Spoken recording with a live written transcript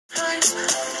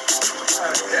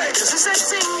Is this that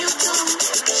thing you do?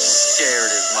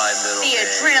 Scared is my middle The name.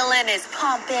 adrenaline is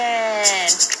pumping.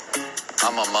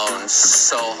 I'm a moan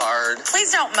so hard.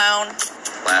 Please don't moan.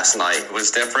 Last night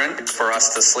was different for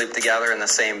us to sleep together in the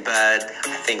same bed.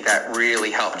 I think that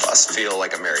really helped us feel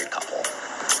like a married couple.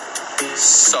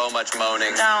 So much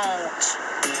moaning. Don't.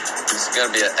 It's going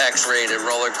to be an X-rated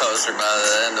roller coaster by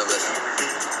the end of it.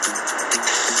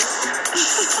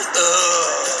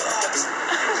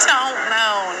 Don't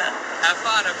moan. Have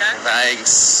fun, okay?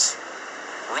 Thanks.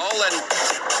 Rolling.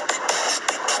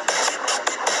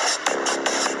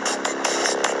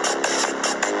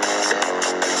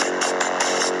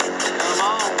 Come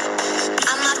on.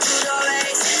 I'm up to the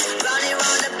races, running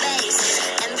round the bases,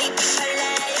 MVP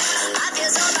player. I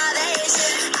feel so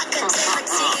vivacious. I could take my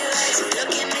cigarettes.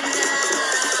 Look at me now.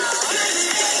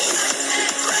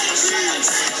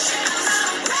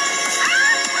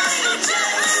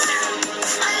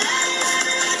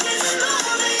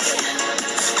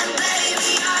 And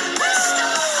baby, I'm the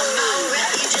star. I'm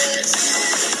outrageous.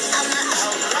 I'm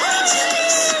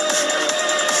outrageous.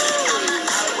 I'm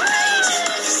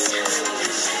outrageous.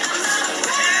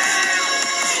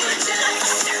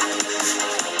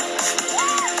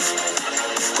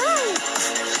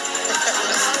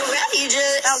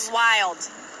 Outrageous. That was wild.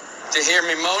 Did you hear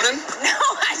me moaning? No,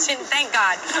 I didn't. Thank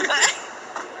God.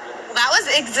 That was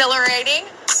exhilarating.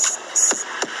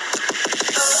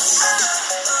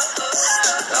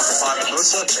 Apple pie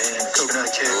mimosa and coconut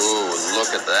cake. Ooh,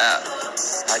 look at that.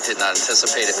 I did not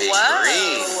anticipate it being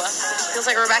green. Feels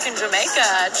like we're back in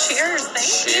Jamaica. Cheers. Thank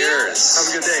you. Cheers. Have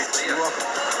a good day. You're welcome.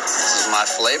 This is my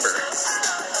flavor.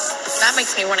 That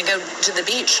makes me want to go to the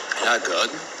beach. Not good.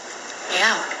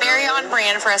 Yeah. Very on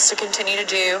brand for us to continue to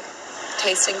do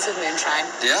tastings of moonshine.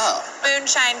 Yeah.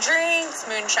 Moonshine drinks,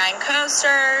 moonshine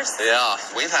coasters. Yeah.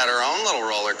 We've had our own little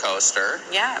roller coaster.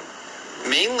 Yeah.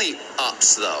 Mainly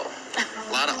ups, though.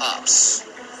 A lot of ups.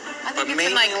 I But think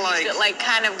it's mainly like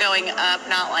kind of going up,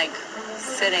 not like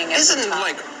sitting at the Isn't top.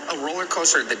 like a roller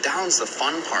coaster, the down's the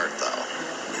fun part, though.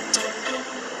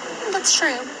 That's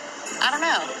true. I don't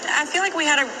know. I feel like we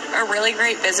had a really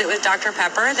great visit with Dr.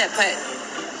 Pepper that put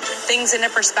things into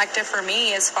perspective for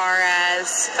me as far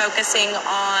as focusing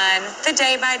on the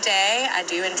day by day. I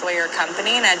do enjoy your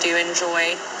company and I do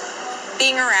enjoy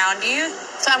being around you.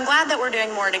 So I'm glad that we're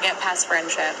doing more to get past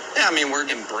friendship. Yeah, I mean, we're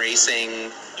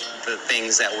embracing the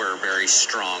things that we're very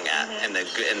strong at and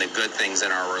the good things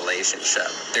in our relationship.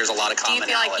 There's a lot of Do you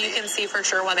commonality. feel like you can see for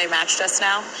sure why they matched us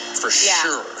now? For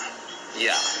sure.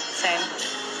 Yeah. Same.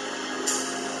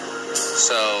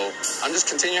 So I'm just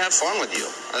continuing to have fun with you.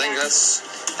 I think that's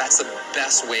the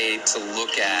best way to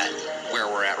look at where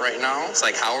we're at right now. It's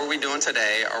like, how are we doing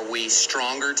today? Are we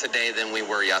stronger today than we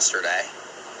were yesterday?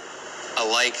 I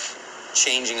like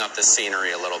changing up the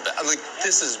scenery a little bit. I'm like,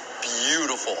 this is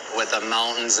beautiful with the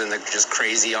mountains and the just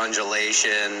crazy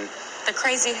undulation. The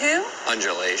crazy who?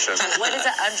 Undulation. What is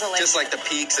an undulation? Just like the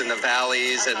peaks and the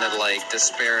valleys and the like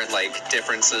disparate like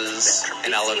differences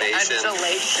in elevation.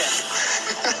 Undulation.